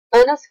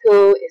Ernest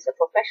Goh is a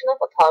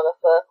professional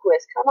photographer who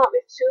has come up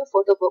with two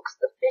photo books,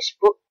 The Fish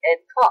Book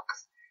and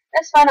Talks.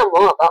 Let's find out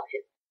more about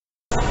him.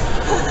 I'm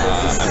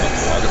a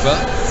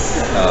photographer,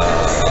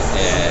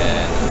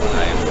 and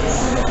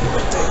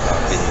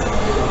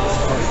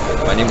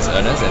my name is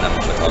Ernest, and I'm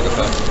a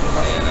photographer,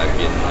 and I've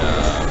been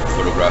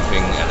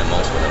photographing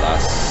animals for the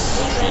last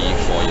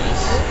 3-4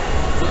 years.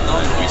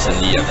 And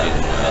recently, I've been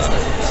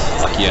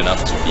lucky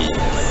enough to be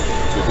in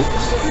two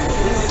books,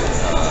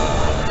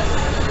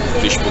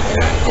 Fish Book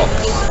and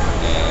Talks,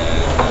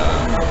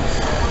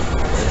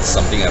 and it's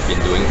something I've been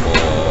doing for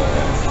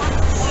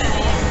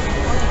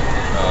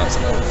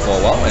a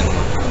while, and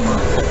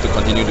hope to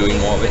continue doing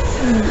more of it.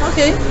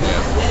 Okay.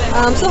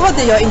 Yeah. So how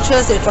did your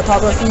interest in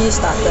photography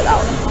started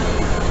out?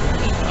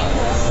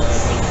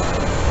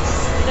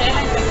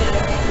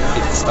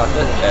 It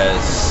started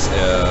as,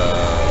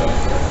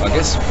 I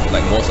guess,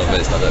 like most of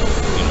it started,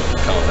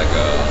 kind of like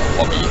a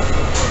hobby.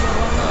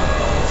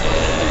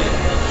 And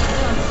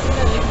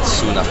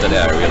soon after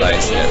that, I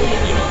realized that,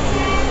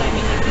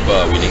 people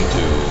are willing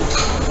to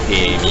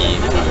pay me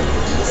to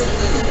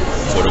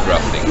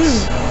photograph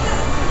things.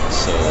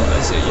 So I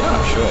said,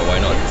 yeah, sure,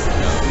 why not?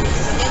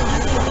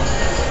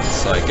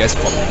 So I guess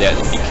from that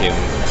it became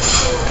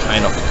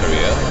kind of a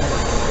career,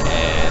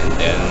 and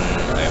then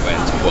I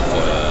went to work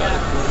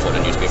for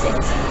the newspaper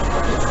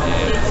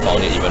and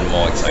found it even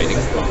more exciting,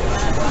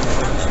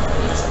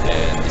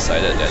 and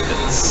decided that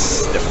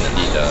that's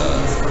definitely the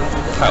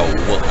type of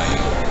work I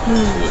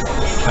would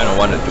kind of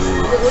want to do,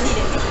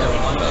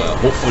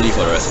 hopefully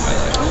for the rest of my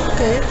life.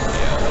 Okay.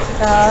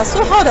 Yeah.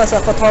 So how does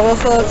a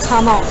photographer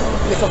come out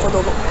with a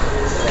photo book?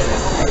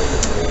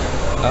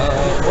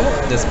 Well,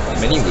 there's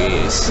many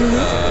ways.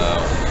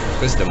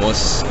 Because the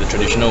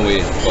traditional way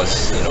is, of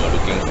course,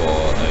 looking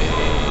for a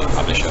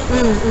publisher.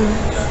 And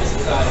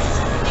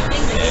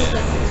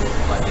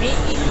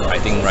I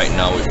think right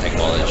now with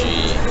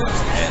technology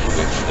and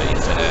with the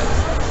internet,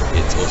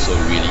 it's also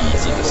really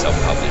easy to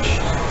self-publish,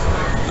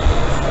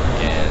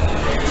 and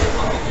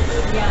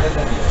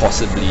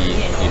possibly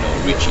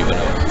reach even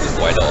a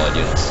wider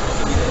audience.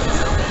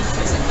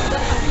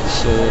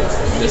 So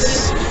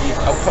there's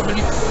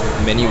probably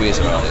many ways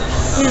around it.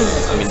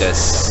 I mean,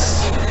 there's,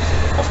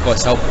 of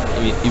course,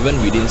 even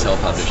within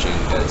self-publishing,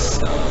 there's a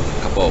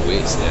couple of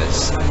ways.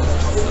 There's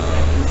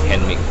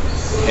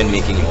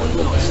handmaking your own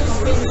books,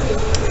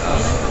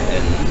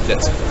 and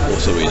that's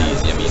also really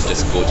easy. I mean,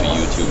 just go to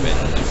YouTube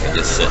and you can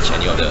just search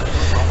any of the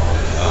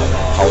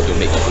how to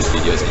make your book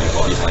videos, and you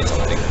probably find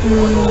something.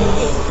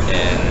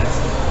 And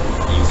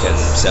you can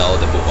sell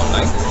the book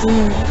online.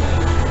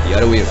 The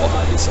other way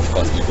is, of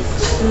course,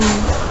 ebooks.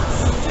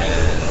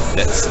 And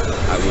that's,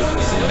 I would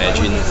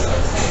imagine,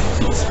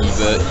 it's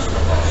even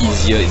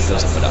easier in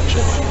terms of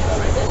production.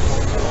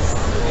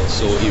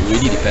 So it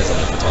really depends on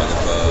the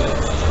photographer,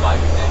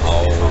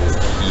 how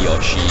he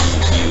or she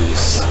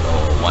views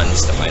or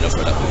wants the final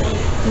product to be.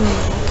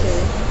 Okay.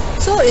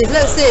 So if,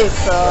 let's say,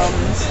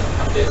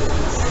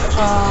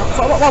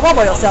 what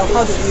about yourself?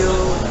 How did you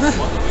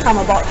come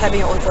about having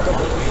your own photo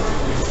book?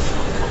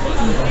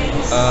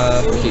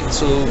 Okay,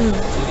 so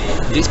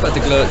these two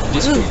particular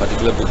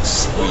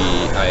books,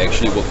 I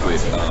actually work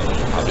with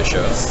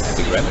publisher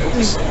Big Red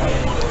Books, and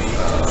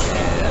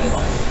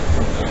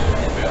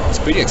I was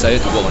pretty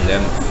excited to work on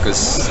them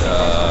because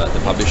the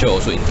publisher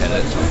also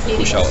intended to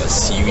push out a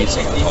series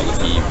of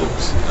photography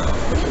books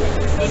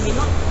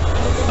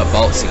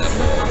about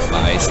Singapore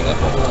by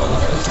Singapore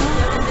photographers.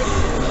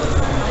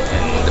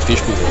 And the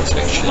Fish Book was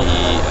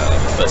actually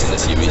first in the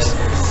series,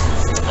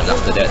 and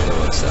after that there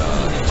was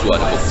 2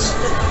 other books.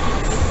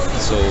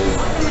 So,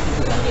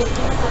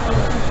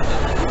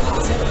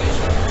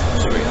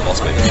 sorry, I lost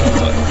my train of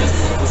thought.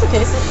 It's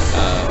okay.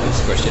 What's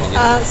the question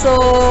again? So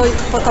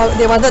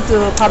they wanted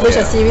to publish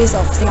a series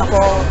of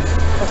Singapore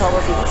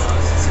photography books.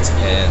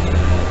 And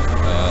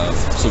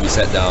so we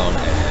sat down,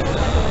 and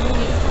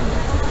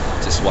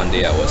just one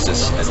day I was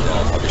just at the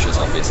publisher's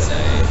office, and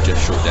I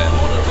just showed them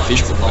the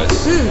Fish Book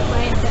first. And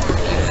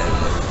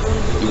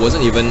it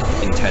wasn't even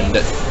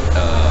intended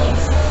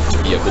to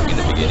be a book in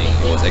the beginning.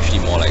 It was actually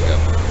more like a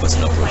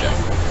personal project,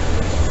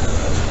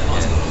 and I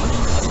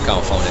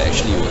kind of found that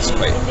actually it was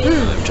quite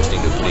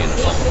interesting to put it in the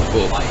form of a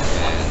book.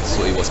 And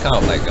so it was kind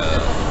of like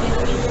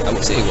I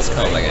would say it was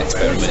kind of like an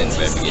experiment in the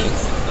very beginning,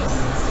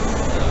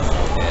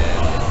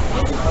 and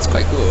it's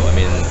quite cool. I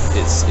mean,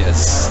 it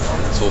has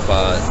so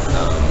far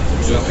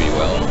doing pretty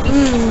well.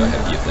 I'm quite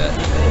happy with that.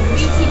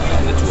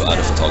 And the 2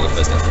 other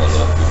photographers that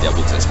follow with their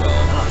books as well.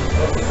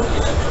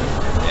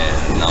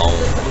 And now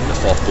the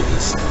 4th book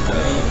is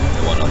the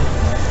one on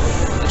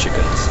the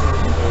chickens.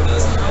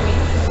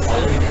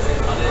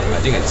 I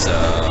think it's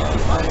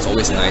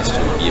always nice to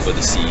be able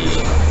to see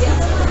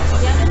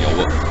your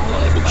work on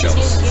the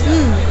bookshelves,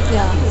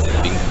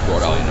 being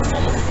brought out in the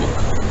form of a book.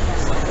 I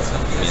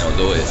mean,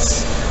 although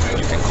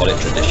you can call it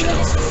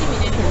traditional,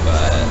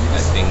 but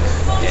I think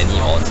any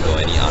author or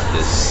any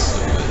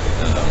artist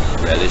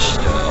would relish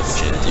the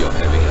opportunity of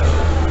having a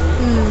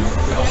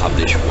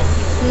published work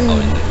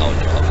out in the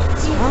public.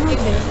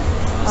 Okay.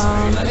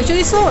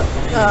 Actually, so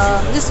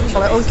just for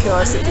my own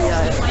curiosity,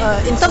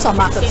 in terms of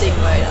marketing,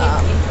 right?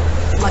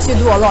 Must you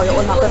do a lot of your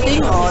own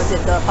marketing, or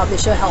did the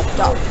publisher help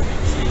out?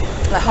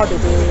 Like, how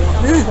did they?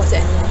 Was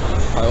there any?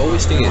 I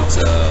always think it's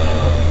a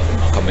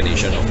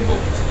combination of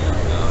both.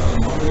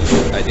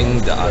 I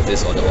think the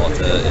artist or the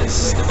author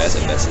is the best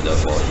ambassador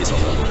for his or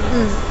her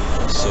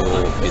book. So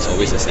it's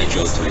always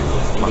essential to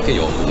market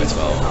your own book as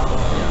well.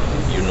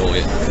 You know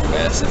it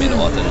best. I mean, the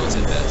author knows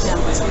it best.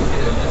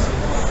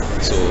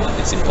 So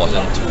it's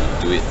important to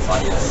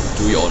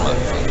do your own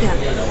marketing.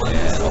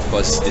 And of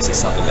course, this is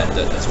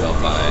supplemented as well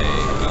by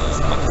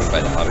marketing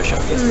by the publisher,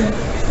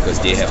 because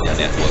they have their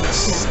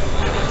networks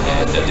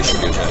and the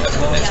distribution have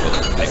their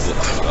networks as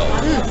well.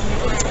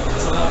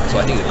 So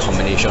I think the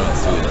combination of the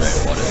two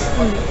is very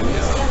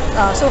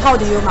important. So how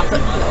do you market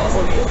your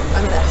own book?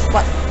 I mean,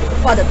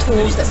 what are the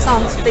tools,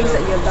 some things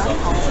that you've done?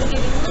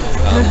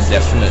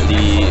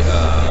 Definitely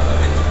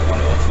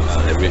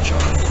leverage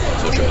on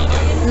social media.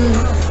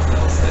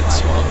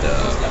 That's one of the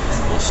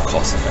most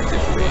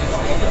cost-effective ways.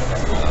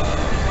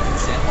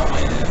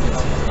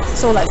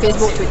 So like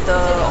Facebook, Twitter,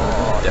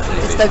 or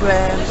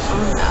Instagram.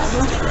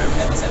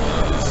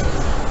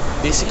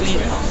 Basically,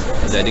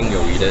 letting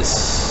your readers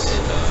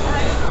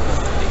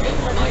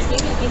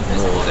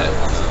know that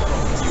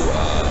you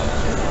are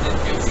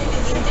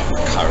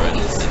current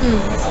in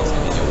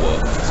your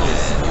work,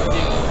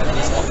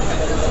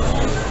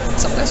 and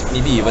sometimes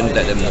maybe even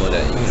let them know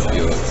that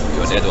you're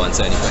there to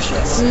answer any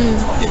questions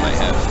they might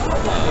have.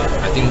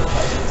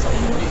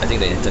 I think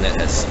the internet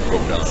has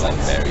broken down a lot of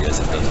barriers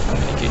in terms of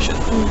communication.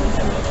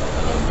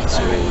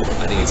 So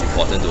I think it's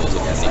important to also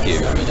communicate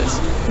with your readers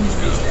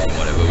in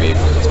whatever way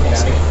as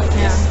possible.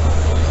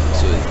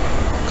 So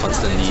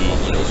constantly,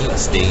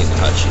 staying in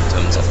touch in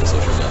terms of the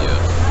social media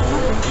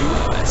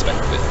aspect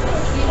of it.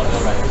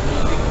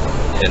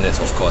 And there's,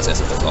 of course,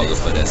 as a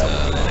photographer, there's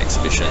an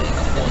exhibition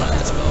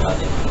component as well.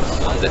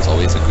 That's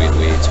always a great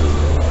way to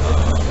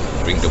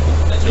bring the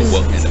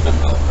work and the book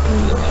out to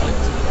the public.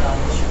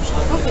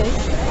 Okay.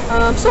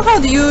 So how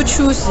do you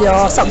choose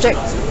your subject,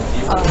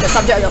 the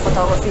subject of your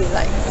photography,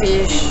 like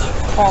fish,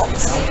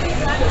 hawks?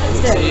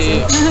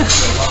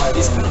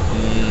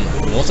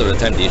 Most of the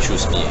time they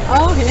choose me.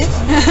 Oh, okay.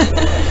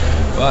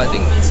 Well, I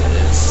think it's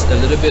a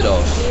little bit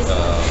of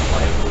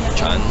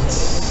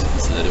chance,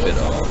 it's a little bit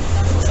of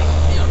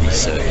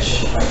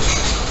research,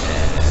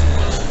 and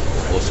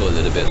also a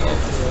little bit of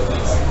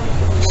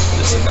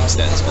the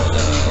circumstance or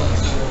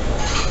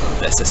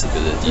the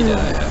accessibility that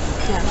I have.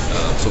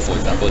 So for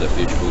example, the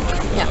fish book,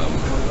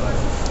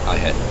 I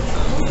had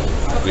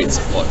great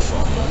support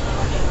from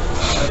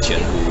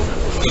Tianhu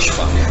Fish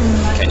Farm.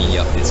 Kenny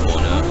Yap, his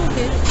owner,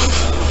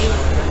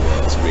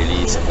 was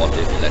really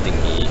supportive in letting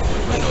me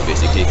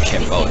basically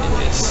camp out in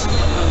his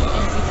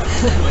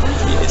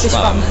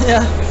farm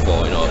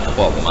for a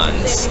couple of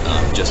months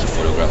just to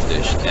photograph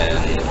fish.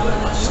 And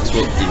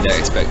so in that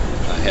aspect,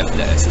 I have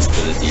that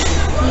accessibility to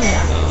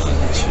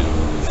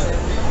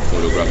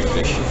photograph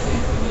fish.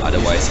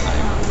 Otherwise, I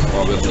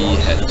probably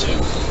had to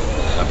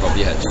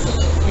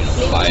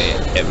buy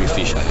every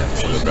fish I have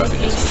photographed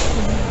in this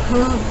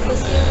book.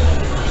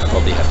 I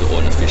probably have to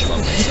own a fish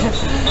farm myself.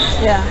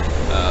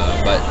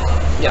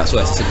 So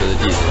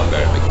accessibility is one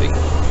very big thing.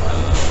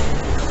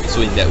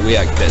 So in that way,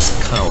 that's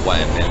kind of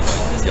why I meant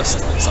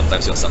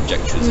sometimes your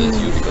subject chooses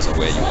you because of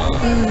where you are.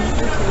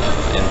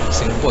 And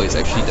Singapore is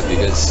actually the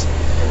biggest,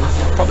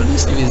 probably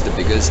still is the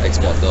biggest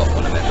exporter of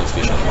ornamental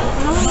fish in the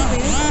world.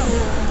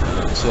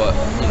 So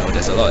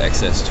there's a lot of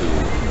access to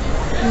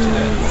that.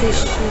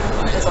 Fish,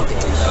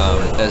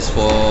 As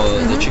for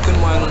the chicken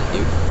one,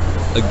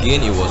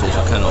 again, it was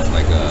also kind of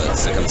like a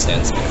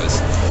circumstance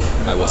because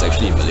I was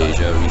actually in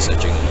Malaysia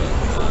researching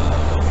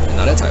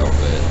another type of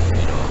bird,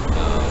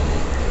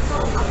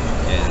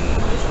 and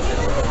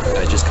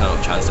I just kind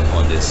of chanced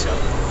upon this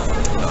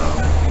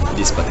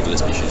particular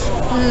species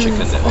of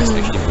chicken that was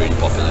actually really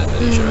popular in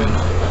Malaysia right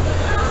now.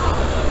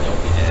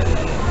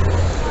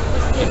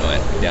 And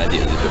then I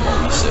did a little bit more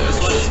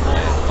research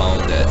and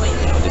found that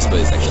this bird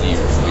is actually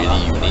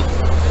really unique,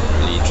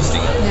 really interesting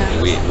in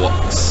the way it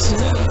walks,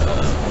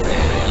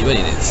 and even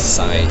in its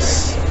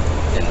size.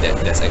 And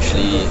there's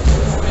actually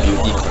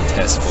beauty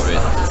contest for it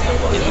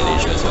in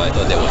Malaysia, so I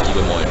thought that was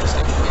even more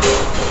interesting.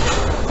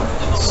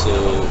 So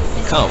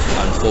it kind of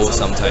unfolds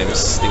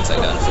sometimes, things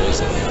like that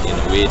unfolds in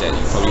a way that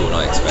you probably would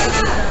not expect.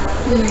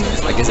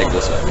 I guess that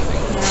goes for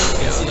everything,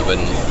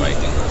 even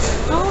writing.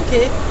 Oh,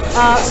 okay.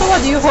 So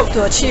what do you hope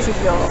to achieve with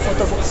your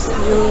photo books?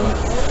 You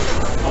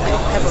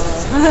have a...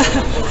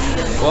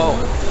 Well,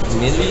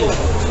 mainly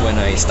when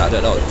I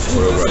started out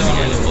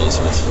photographing animals,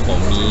 for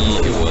me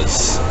it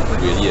was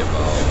really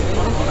about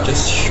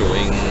just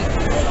showing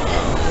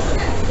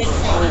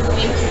how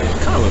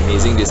kind of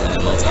amazing these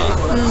animals are.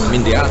 I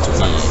mean, they are to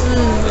me.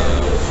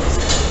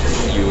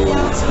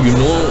 You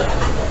know,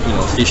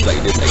 fish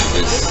like this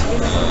exist.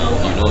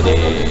 They go to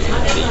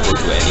any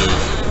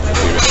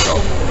aquarium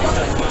shop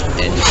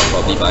and you can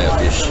probably buy a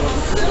fish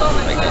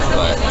like that,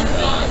 but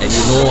and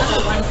you know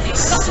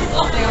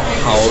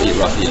how it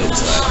roughly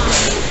looks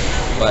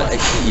like. But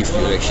actually, if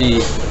you actually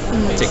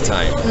take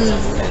time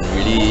and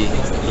really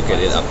look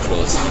at it up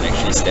close and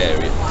actually stare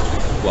at it,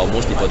 well,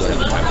 most people don't have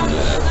the time to do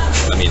that.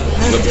 I mean,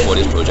 even before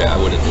this project, I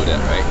wouldn't do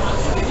that, right?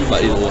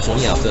 But it was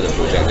only after the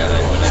project that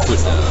when I put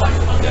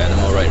the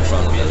animal right in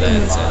front of the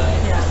lens and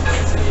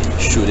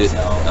shoot it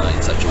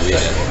in such a way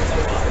that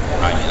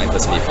I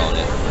personally found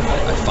it.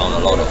 I found a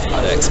lot of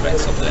other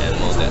aspects of the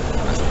animal that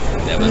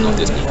I've never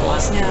noticed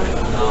before.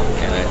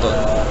 And I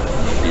thought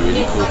it'd be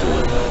really cool to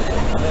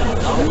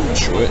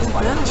show it to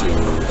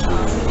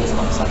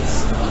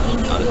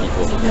other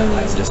people.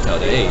 Just tell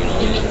them, hey, you know,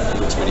 it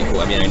looks really cool.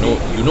 I mean, I know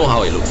you know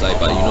how it looks like,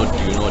 but do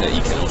you know that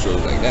it can also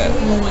look like that?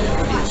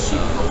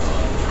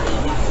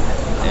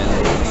 And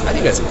I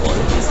think that's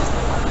important,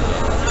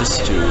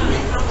 just to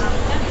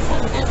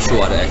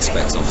show other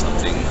aspects of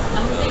something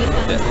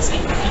that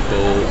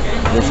people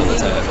most of the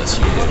time have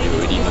assumed that they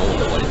already know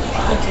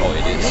how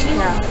it is.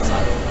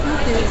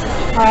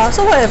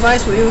 So what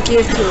advice would you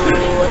give to,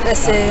 let's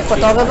say,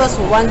 photographers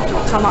who want to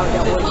come up with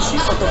their own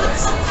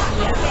photobooks?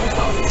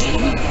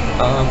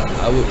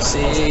 I would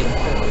say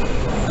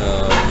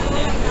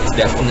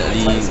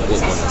definitely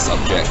work on the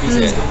subject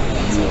that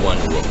you want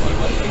to work on,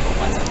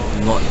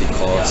 not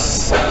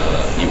because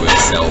it will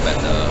sell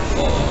better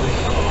or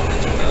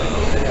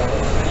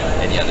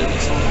any other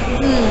reason,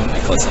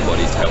 because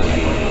somebody tells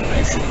you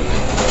you should do it.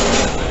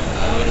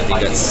 I think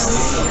that's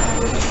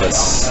the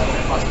first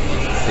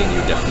thing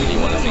you definitely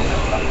want to think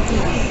about.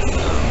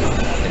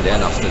 And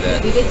then after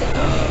that,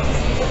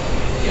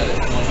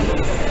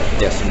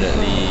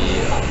 definitely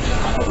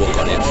work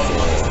on it for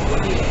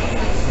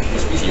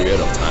a period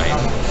of time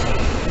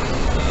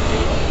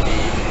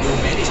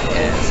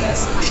and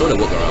show the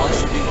work around,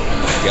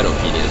 get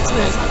opinions,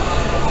 and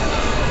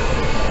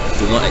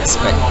do not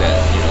expect that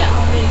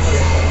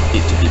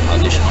it to be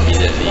published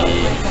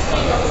immediately,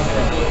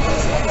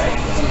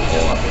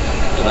 or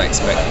do not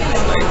expect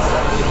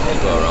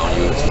people around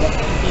you to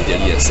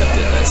immediately accept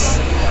it as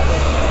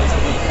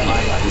a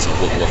piece of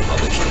work worth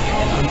publishing.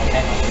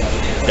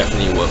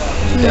 Definitely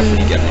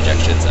definitely get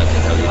rejections, I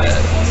can tell you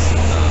that.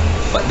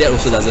 But that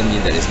also doesn't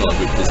mean that it's not a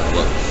good piece of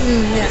work.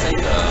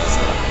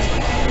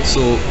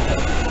 So,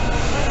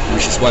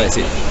 which is why I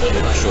said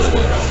show the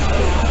work around.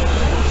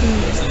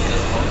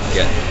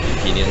 Get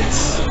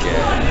opinions, get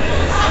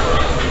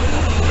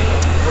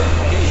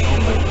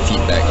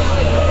feedback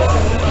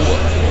on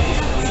work,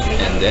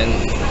 and then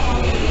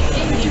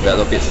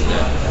develop it from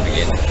there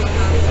again.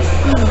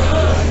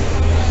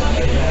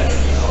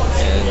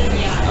 And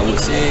I would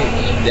say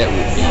that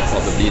would be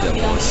probably the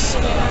most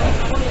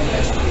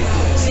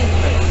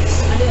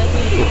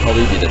would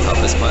probably be the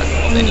toughest part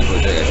of any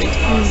project, I think,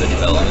 the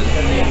development.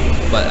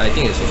 But I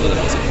think it's also the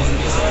most important.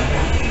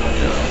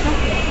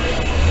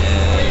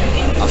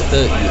 And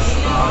after you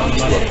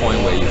reach to a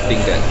point where you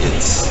think that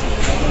it's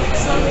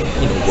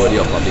worthy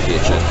of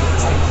publication,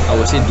 I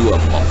would say do a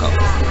mock-up.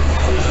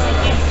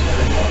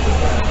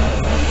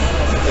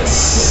 There's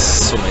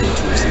so many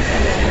tools you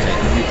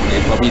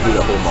can probably do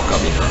the whole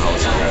mock-up in your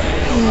house,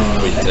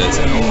 printers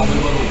and all.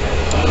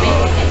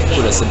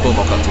 Put a simple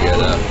mock-up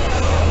together,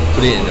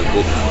 put it in a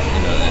book,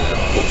 in a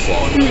book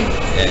form,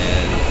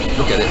 and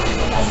look at it,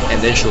 and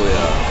then show it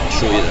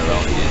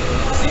around again.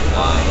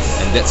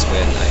 And that's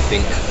when I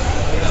think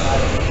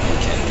you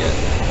can get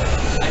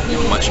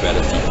much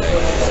better feedback.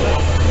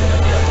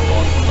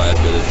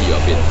 Viability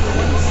of it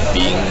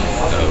being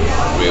a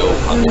real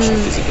published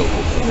physical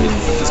book, a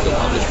physical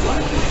published book,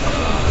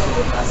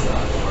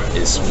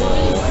 is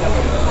more.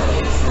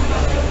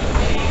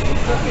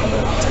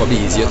 It's probably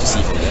easier to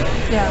see from there.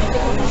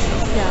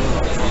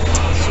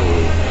 So,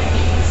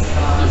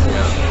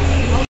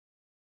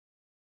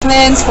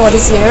 plans for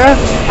this year?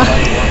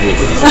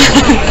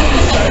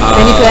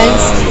 Any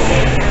plans?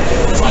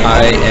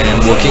 I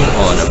am working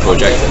on a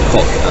project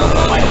called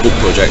a book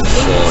project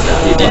for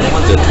the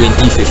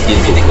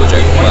 2015 book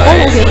project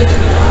by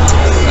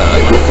a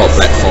group called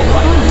Platform.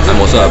 I'm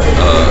also a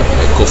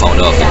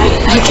co-founder of the group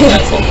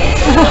Platform.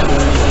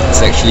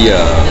 It's actually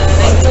a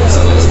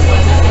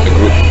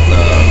group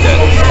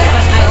that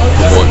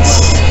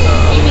promotes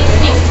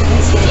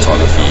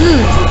photography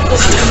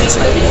in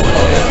Singapore.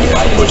 We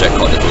have a project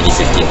called the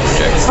 2015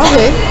 project.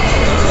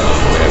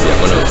 Where we are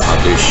going to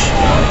publish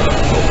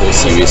a whole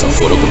series of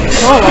photobooks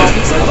by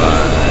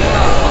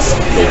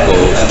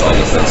local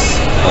photographers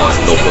on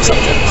local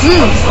subjects.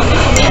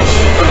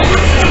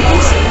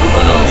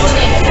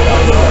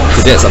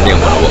 Because that's something I'm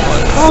going to work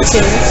on this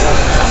year.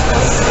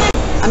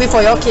 I mean,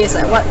 for your case,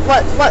 like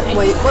what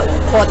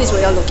qualities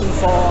were you looking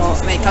for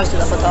when it comes to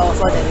the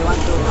photographer that you want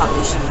to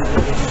publish?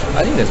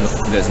 I think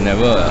there's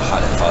never a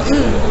hard and fast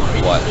rule of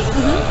what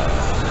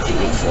to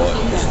look for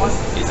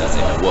in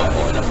a work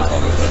or in a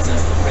photographer.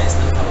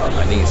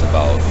 I think it's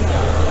about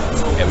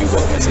every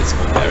work has its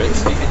own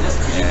merits,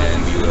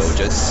 and we will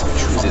just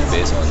choose it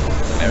based on the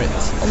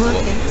merits of the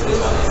work.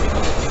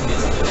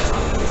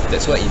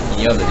 That's why in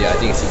the end of the day, I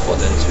think it's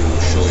important to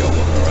show your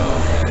work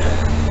around and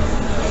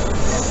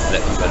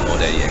let people know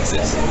that it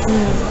exists.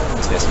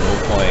 There's no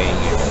point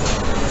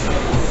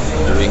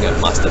doing a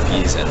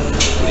masterpiece and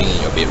putting it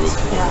in your bedroom.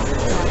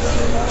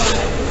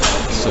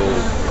 So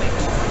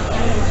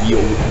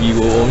we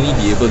will only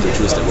be able to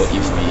choose the work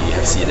if we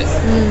have seen it.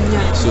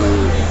 So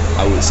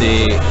I would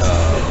say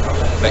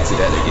back to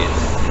that again.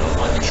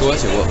 Show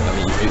us your work. I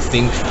mean, if you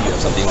think you have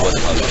something worth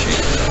publishing,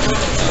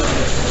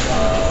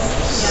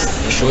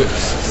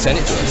 send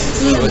it to us.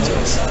 Show it to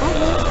us.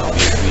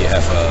 We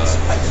have a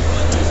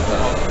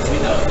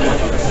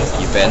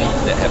event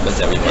that happens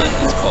every month.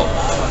 It's called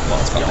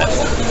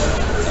Platform,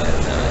 and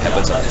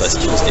happens on the first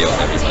Tuesday of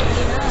every month.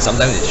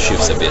 Sometimes it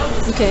shifts a bit.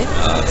 Okay.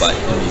 But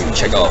when you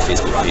check out our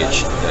Facebook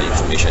page, the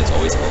information is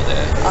always out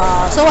there.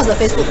 So what's the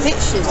Facebook page?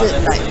 Is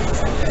it like,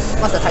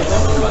 what's the title?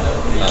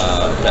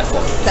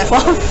 Platform.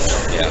 Platform?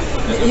 Yeah.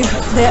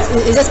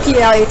 It's just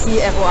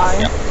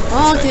PLATFOR. Yeah.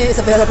 Oh, okay, it's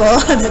available.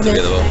 It's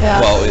available. Yeah.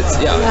 Well, it's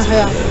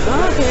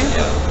Oh, okay.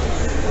 Yeah.